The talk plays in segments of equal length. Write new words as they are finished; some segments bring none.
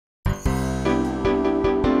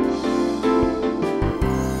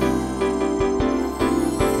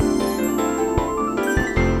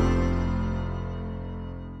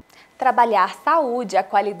Trabalhar saúde, a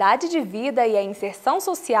qualidade de vida e a inserção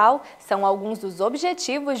social são alguns dos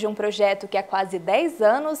objetivos de um projeto que há quase 10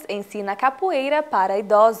 anos ensina capoeira para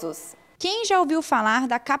idosos. Quem já ouviu falar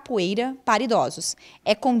da capoeira para idosos?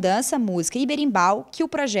 É com dança, música e berimbau que o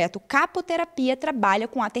projeto Capoterapia trabalha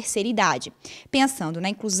com a terceira idade. Pensando na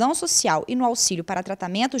inclusão social e no auxílio para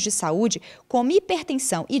tratamentos de saúde, como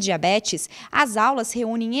hipertensão e diabetes, as aulas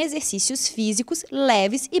reúnem exercícios físicos,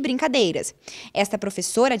 leves e brincadeiras. Esta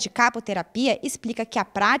professora de capoterapia explica que a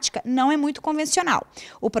prática não é muito convencional.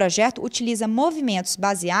 O projeto utiliza movimentos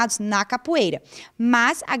baseados na capoeira,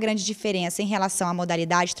 mas a grande diferença em relação à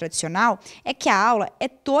modalidade tradicional é que a aula é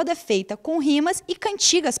toda feita com rimas e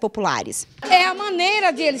cantigas populares. É a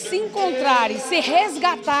maneira de eles se encontrarem, se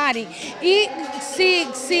resgatarem e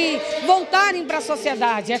se voltarem para a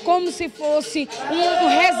sociedade. É como se fosse um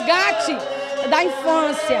resgate da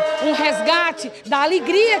infância, um resgate da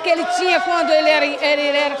alegria que ele tinha quando ele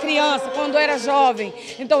era criança, quando era jovem.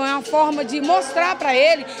 Então é uma forma de mostrar para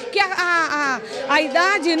ele que a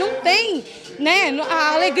idade não tem, né?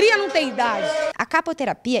 A alegria não tem idade. A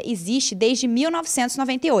capoterapia existe desde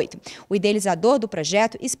 1998. O idealizador do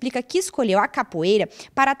projeto explica que escolheu a capoeira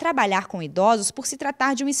para trabalhar com idosos por se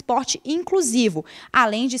tratar de um esporte inclusivo,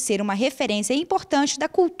 além de ser uma referência importante da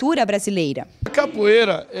cultura brasileira. A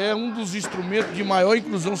capoeira é um dos instrumentos de maior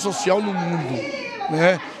inclusão social no mundo,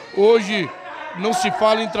 né? Hoje não se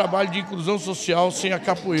fala em trabalho de inclusão social sem a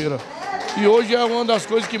capoeira. E hoje é uma das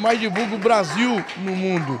coisas que mais divulga o Brasil no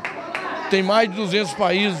mundo. Tem mais de 200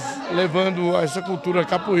 países levando essa cultura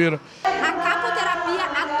capoeira. A capoterapia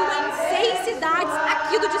atua em 6 cidades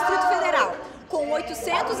aqui do Distrito Federal. Com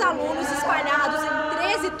 800 alunos espalhados em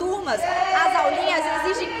 13 turmas, as aulinhas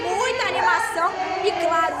exigem muita animação e,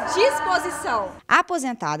 claro, disposição. A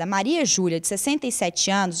aposentada Maria Júlia, de 67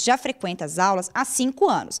 anos, já frequenta as aulas há 5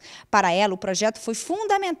 anos. Para ela, o projeto foi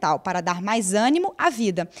fundamental para dar mais ânimo à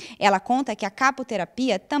vida. Ela conta que a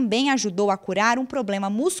capoterapia também ajudou a curar um problema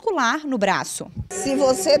muscular no braço. Se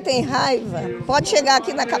você tem raiva, pode chegar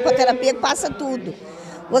aqui na capoterapia que passa tudo.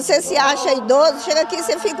 Você se acha idoso, chega aqui e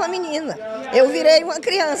você fica uma menina. Eu virei uma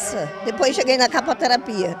criança, depois cheguei na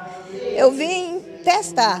capoterapia. Eu vim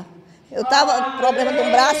testar. Eu estava com problema de um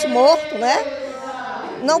braço morto, né?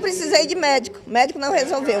 Não precisei de médico, o médico não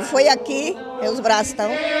resolveu. Foi aqui, meus braços estão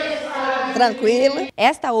tranquilos.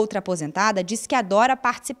 Esta outra aposentada diz que adora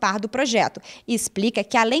participar do projeto e explica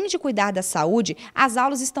que, além de cuidar da saúde, as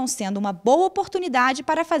aulas estão sendo uma boa oportunidade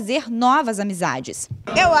para fazer novas amizades.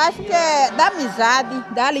 Eu acho que é da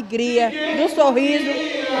amizade, da alegria, do sorriso,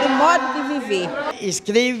 do modo de viver.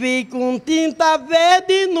 Escrevi com tinta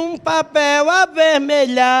verde num papel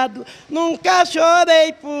avermelhado. Nunca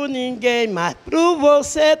chorei por ninguém, mas por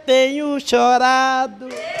você tenho chorado.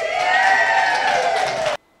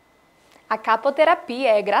 A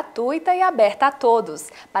capoterapia é gratuita e aberta a todos.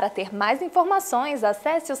 Para ter mais informações,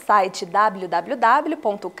 acesse o site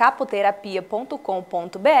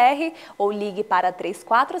www.capoterapia.com.br ou ligue para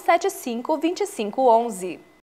 3475-2511.